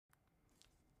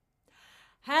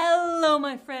Hello,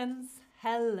 my friends.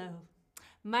 Hello.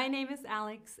 My name is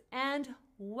Alex, and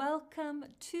welcome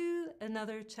to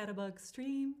another Chatterbug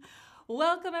stream.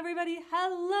 Welcome, everybody.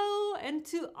 Hello, and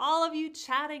to all of you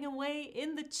chatting away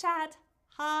in the chat.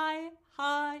 Hi,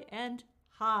 hi, and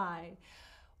hi.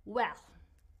 Well,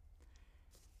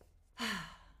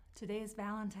 today is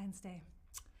Valentine's Day,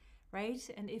 right?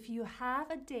 And if you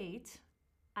have a date,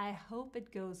 I hope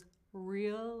it goes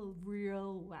real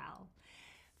well.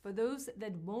 For those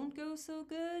that won't go so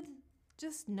good,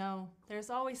 just know there's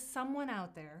always someone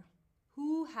out there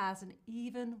who has an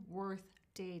even worse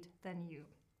date than you.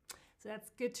 So that's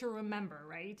good to remember,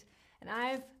 right? And I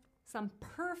have some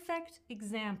perfect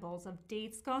examples of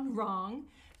dates gone wrong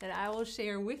that I will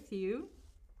share with you.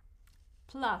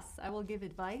 Plus, I will give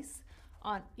advice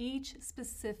on each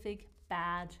specific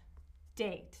bad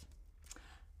date.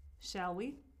 Shall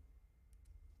we?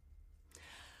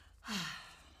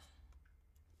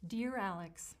 Dear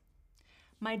Alex,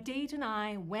 my date and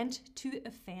I went to a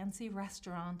fancy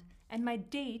restaurant, and my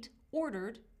date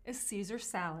ordered a Caesar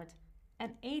salad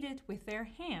and ate it with their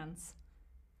hands.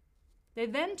 They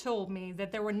then told me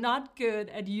that they were not good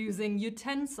at using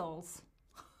utensils.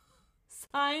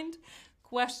 Signed,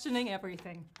 questioning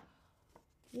everything.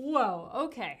 Whoa,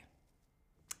 okay.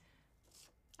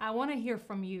 I want to hear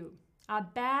from you. Are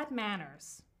bad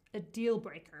manners a deal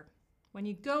breaker? When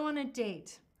you go on a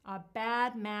date, are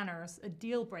bad manners a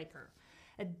deal breaker?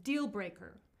 A deal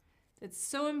breaker. It's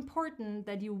so important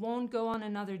that you won't go on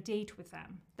another date with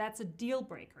them. That's a deal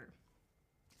breaker.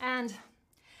 And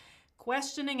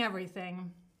questioning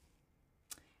everything.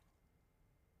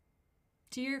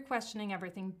 Dear questioning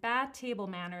everything, bad table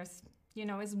manners,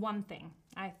 is one thing,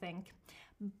 I think.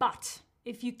 But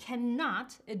if you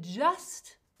cannot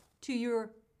adjust to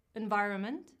your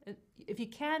environment, if you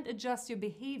can't adjust your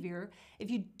behavior,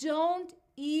 if you don't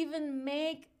even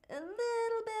make a little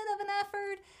bit of an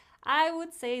effort, I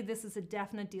would say this is a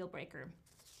definite deal breaker.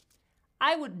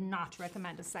 I would not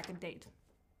recommend a second date.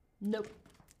 Nope,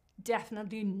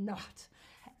 definitely not.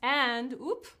 And,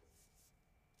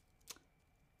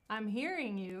 I'm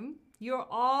hearing you.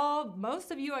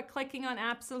 Most of you are clicking on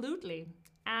absolutely.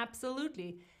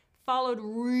 Absolutely. Followed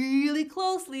really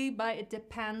closely by it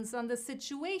depends on the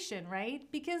situation,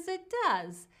 right? Because it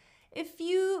does. If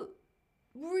you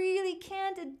really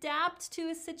can't adapt to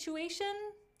a situation,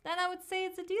 then I would say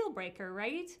it's a deal breaker,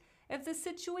 right? If the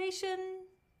situation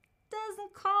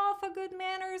doesn't call for good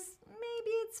manners,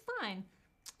 maybe it's fine.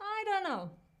 I don't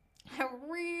know. I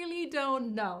really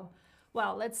don't know.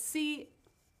 Well, let's see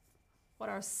what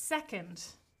our second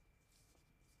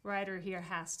writer here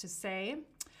has to say.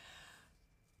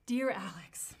 Dear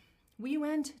Alex, we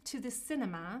went to the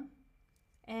cinema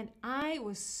and I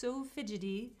was so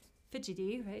fidgety,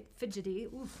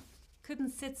 couldn't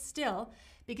sit still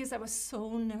because I was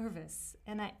so nervous.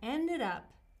 And I ended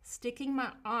up sticking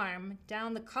my arm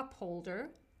down the cup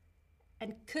holder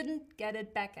and couldn't get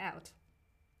it back out.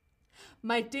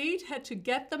 My date had to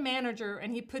get the manager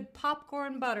and he put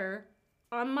popcorn butter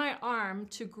on my arm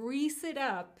to grease it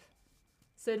up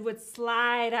so it would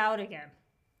slide out again.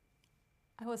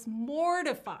 I was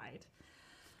mortified.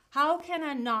 How can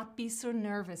I not be so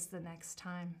nervous the next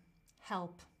time?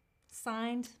 Help.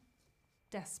 Signed,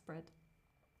 Desperate.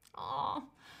 Oh,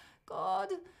 God.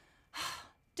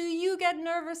 Do you get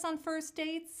nervous on first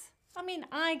dates? I mean,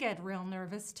 I get real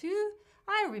nervous too.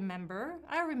 I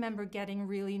remember getting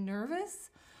really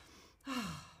nervous.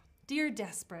 Dear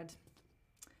Desperate,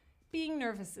 being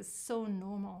nervous is so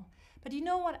normal. But you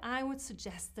know what I would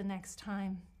suggest the next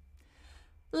time?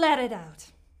 Let it out.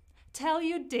 Tell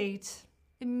your date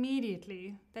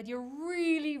immediately that you're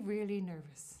really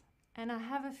nervous. And I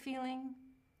have a feeling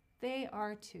they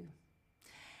are too.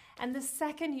 And the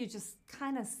second you just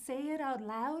kind of say it out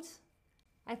loud,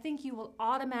 I think you will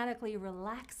automatically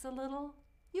relax a little.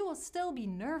 You will still be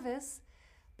nervous,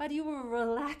 but you will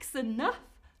relax enough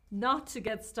not to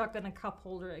get stuck in a cup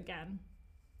holder again.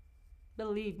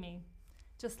 Believe me,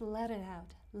 just let it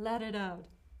out. Let it out.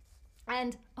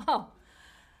 And,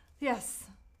 yes,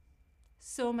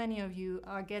 so many of you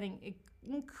are getting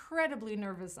incredibly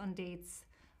nervous on dates,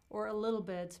 or a little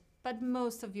bit, but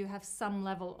most of you have some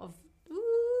level of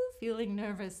feeling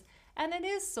nervous. And it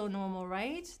is so normal,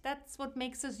 right? That's what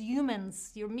makes us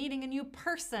humans. You're meeting a new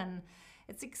person.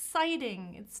 It's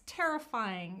exciting, it's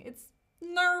terrifying, it's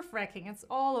nerve-wracking, it's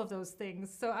all of those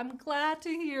things. So I'm glad to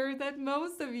hear that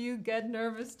most of you get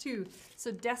nervous too.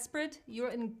 So Desperate,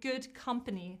 you're in good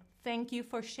company. Thank you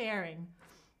for sharing.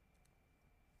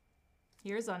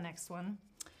 Here's our next one.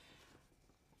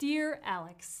 Dear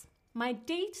Alex, my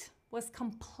date was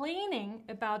complaining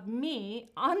about me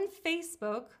on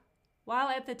Facebook while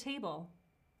at the table.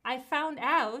 I found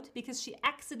out because she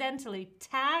accidentally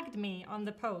tagged me on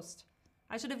the post.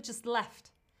 I should have just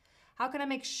left. How can I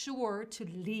make sure to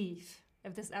leave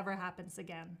if this ever happens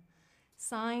again?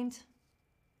 Signed,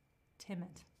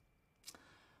 Timid.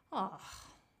 Oh,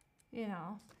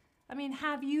 I mean,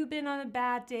 have you been on a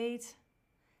bad date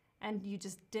and you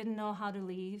just didn't know how to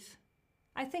leave?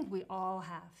 I think we all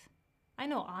have. I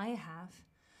know I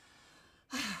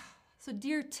have. So,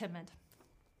 dear Timid,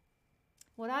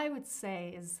 what I would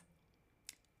say is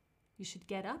you should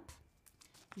get up,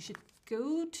 you should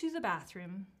go to the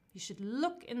bathroom, you should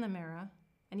look in the mirror,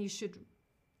 and you should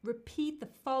repeat the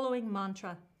following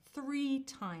mantra 3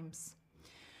 times.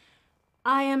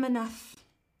 I am enough.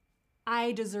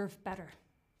 I deserve better.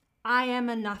 I am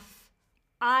enough.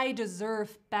 I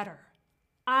deserve better.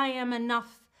 I am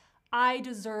enough. I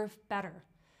deserve better.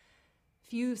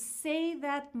 If you say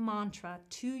that mantra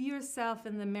to yourself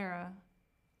in the mirror,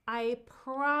 I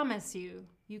promise you,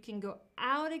 you can go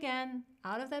out again,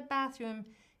 out of that bathroom.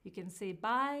 You can say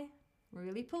bye,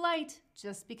 really polite.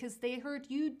 Just because they hurt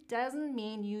you doesn't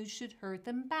mean you should hurt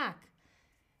them back.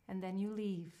 And then you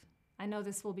leave. I know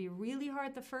this will be really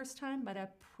hard the first time, but I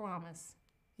promise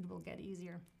it will get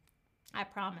easier. I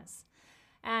promise.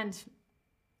 And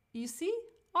you see,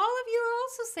 all of you are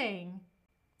also saying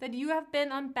that you have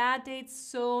been on bad dates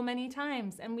so many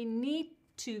times, and we need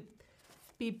to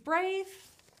be brave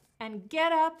and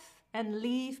get up and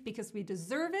leave because we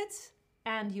deserve it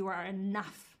and you are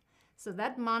enough. So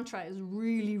that mantra is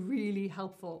really, really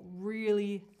helpful,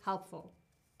 really helpful.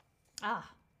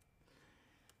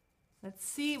 Let's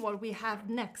see what we have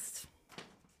next.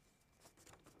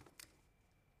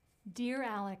 Dear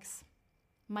Alex,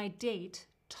 my date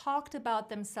talked about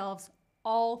themselves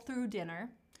all through dinner,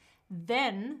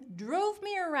 then drove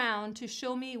me around to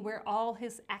show me where all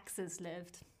his exes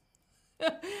lived.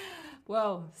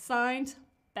 Whoa, signed,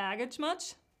 baggage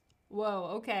much?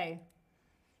 Whoa, okay.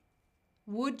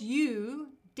 Would you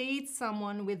date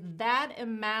someone with that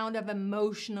amount of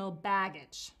emotional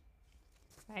baggage?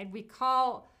 Right? We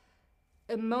call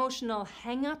emotional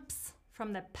hang-ups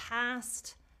from the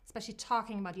past, especially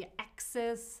talking about your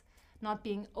exes, not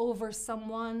being over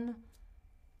someone.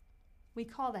 We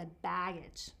call that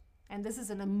baggage. And this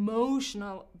is an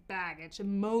emotional baggage.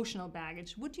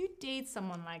 Would you date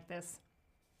someone like this?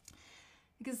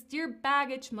 Because dear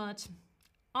baggage much,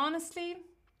 honestly,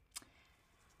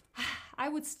 I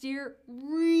would steer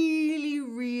really,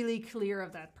 really clear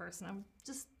of that person. I'm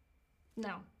just,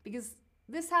 no, because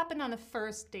this happened on a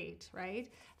first date,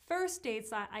 right? First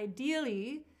dates are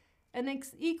ideally an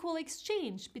equal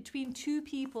exchange between 2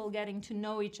 people getting to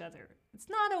know each other. It's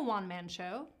not a one-man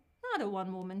show, not a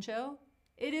one-woman show.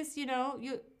 It is,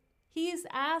 he's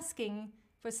asking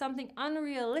for something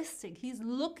unrealistic. He's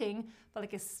looking for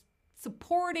like a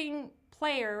supporting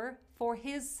player for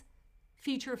his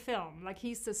feature film. Like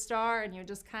he's the star and you're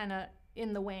just kind of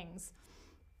in the wings.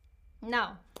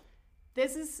 Now,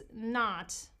 this is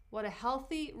not what a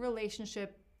healthy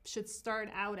relationship should start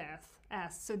out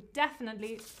as. So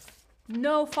definitely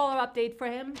no follow-up date for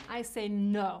him. I say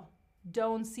no.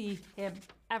 Don't see him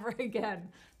ever again.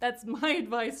 That's my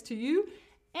advice to you.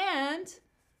 And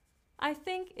I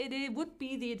think it would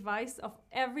be the advice of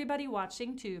everybody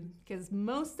watching too, because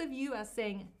most of you are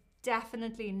saying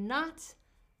definitely not.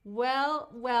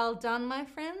 Well done, my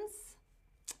friends.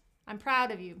 I'm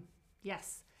proud of you.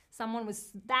 Yes. Someone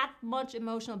with that much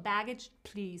emotional baggage,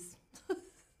 please.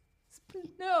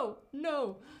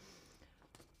 No.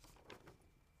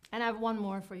 And I have one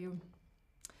more for you.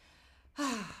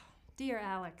 Dear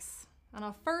Alex, on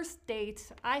our first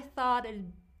date, I thought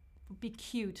it'd be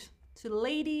cute to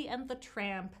Lady and the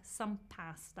Tramp some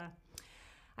pasta.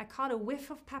 I caught a whiff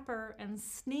of pepper and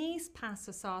sneezed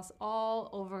pasta sauce all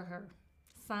over her.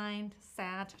 Signed,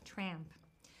 Sad Tramp.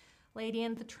 Lady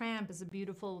and the Tramp is a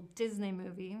beautiful Disney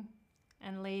movie,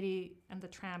 and Lady and the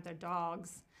Tramp, they're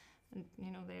dogs, and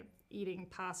they're eating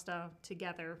pasta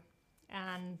together.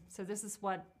 And so this is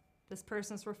what this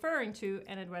person's referring to,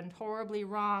 and it went horribly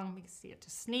wrong because he had to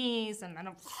sneeze and then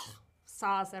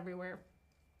sauce everywhere.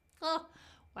 Oh,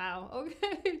 wow,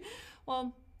 okay.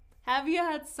 Well, have you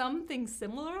had something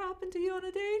similar happen to you on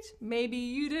a date? Maybe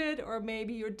you did, or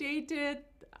maybe your date did.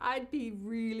 I'd be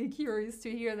really curious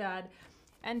to hear that.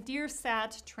 And dear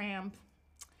Sad Tramp,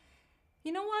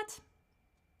 you know what?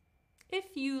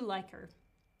 If you like her,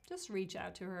 just reach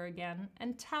out to her again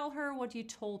and tell her what you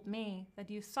told me,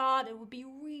 that you thought it would be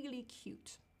really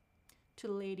cute to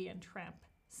Lady and Tramp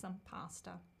some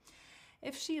pasta.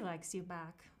 If she likes you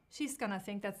back, she's gonna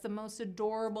think that's the most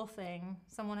adorable thing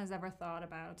someone has ever thought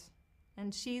about.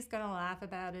 And she's gonna laugh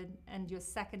about it, and your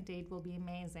second date will be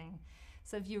amazing.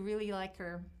 So if you really like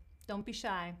her, Don't be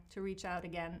shy to reach out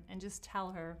again and just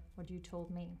tell her what you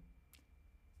told me.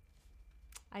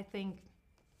 I think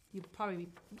she'll probably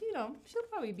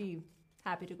be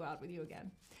happy to go out with you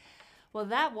again. Well,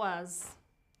 that was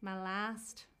my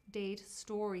last date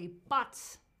story, but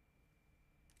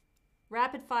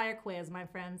rapid fire quiz, my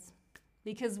friends,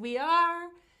 because we are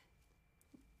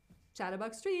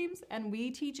Chatterbox Streams and we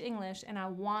teach English, and I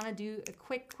want to do a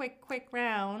quick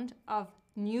round of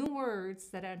new words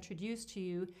that I introduced to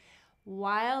you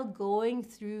while going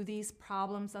through these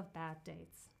problems of bad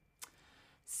dates.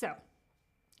 So,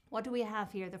 what do we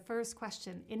have here? The first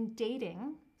question. In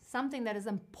dating, something that is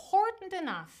important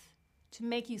enough to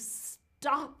make you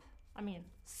stop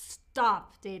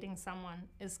dating someone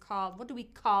is called, what do we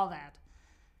call that?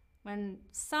 When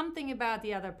something about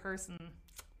the other person,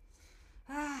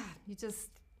 you just,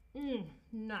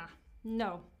 no.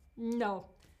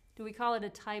 Do we call it a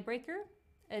tiebreaker,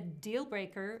 a deal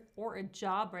breaker, or a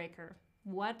jawbreaker?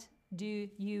 What do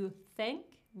you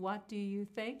think? What do you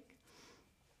think?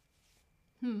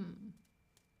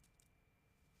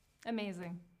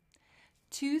 Amazing.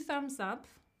 2 thumbs up,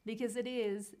 because it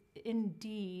is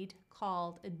indeed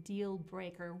called a deal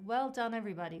breaker. Well done,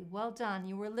 everybody. Well done.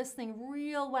 You were listening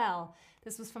real well.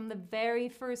 This was from the very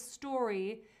first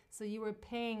story, so you were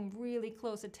paying really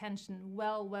close attention.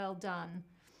 Well done.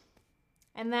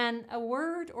 And then a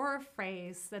word or a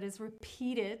phrase that is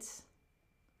repeated.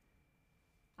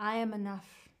 I am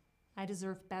enough. I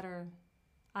deserve better.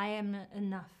 I am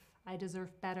enough. I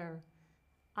deserve better.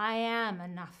 I am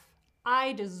enough.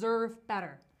 I deserve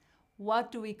better.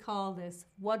 What do we call this?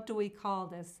 What do we call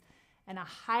this? And I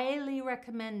highly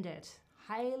recommend it.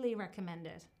 Highly recommend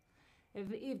it.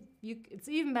 It's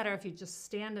even better if you just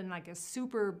stand in like a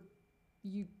superhero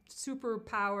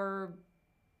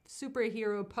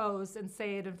pose and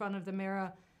say it in front of the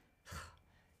mirror.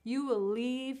 You will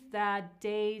leave that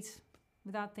date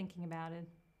without thinking about it.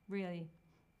 Really.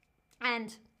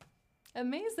 And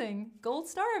amazing. Gold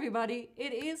star, everybody.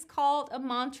 It is called a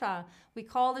mantra. We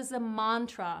call this a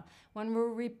mantra when we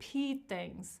repeat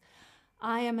things.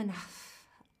 I am enough.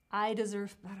 I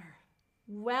deserve better.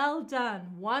 Well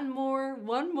done. One more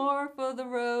for the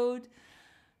road.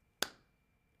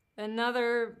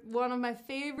 Another one of my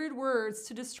favorite words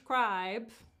to describe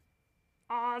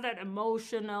all that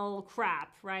emotional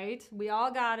crap, right? We all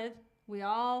got it. We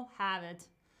all have it.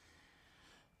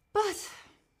 But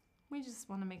we just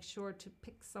want to make sure to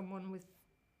pick someone with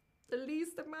the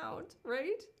least amount,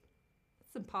 right?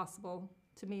 It's impossible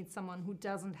to meet someone who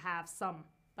doesn't have some,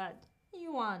 but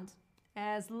you want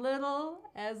as little,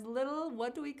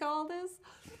 what do we call this?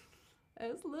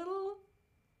 As little,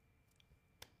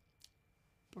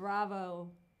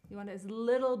 bravo. You want as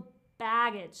little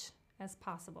baggage as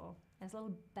possible, as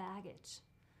little baggage.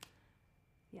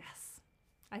 Yes.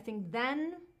 I think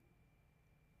then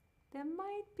there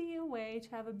might be a way to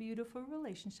have a beautiful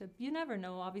relationship. You never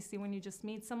know, obviously, when you just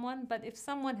meet someone, but if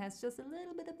someone has just a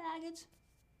little bit of baggage,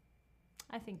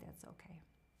 I think that's okay.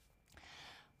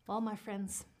 Well, my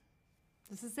friends,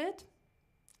 this is it.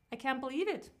 I can't believe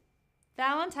it.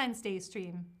 Valentine's Day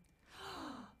stream.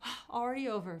 Already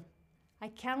over. I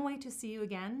can't wait to see you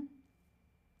again.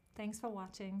 Thanks for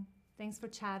watching. Thanks for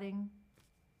chatting.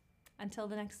 Until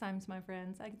the next time, my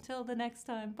friends. Until the next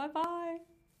time. Bye-bye.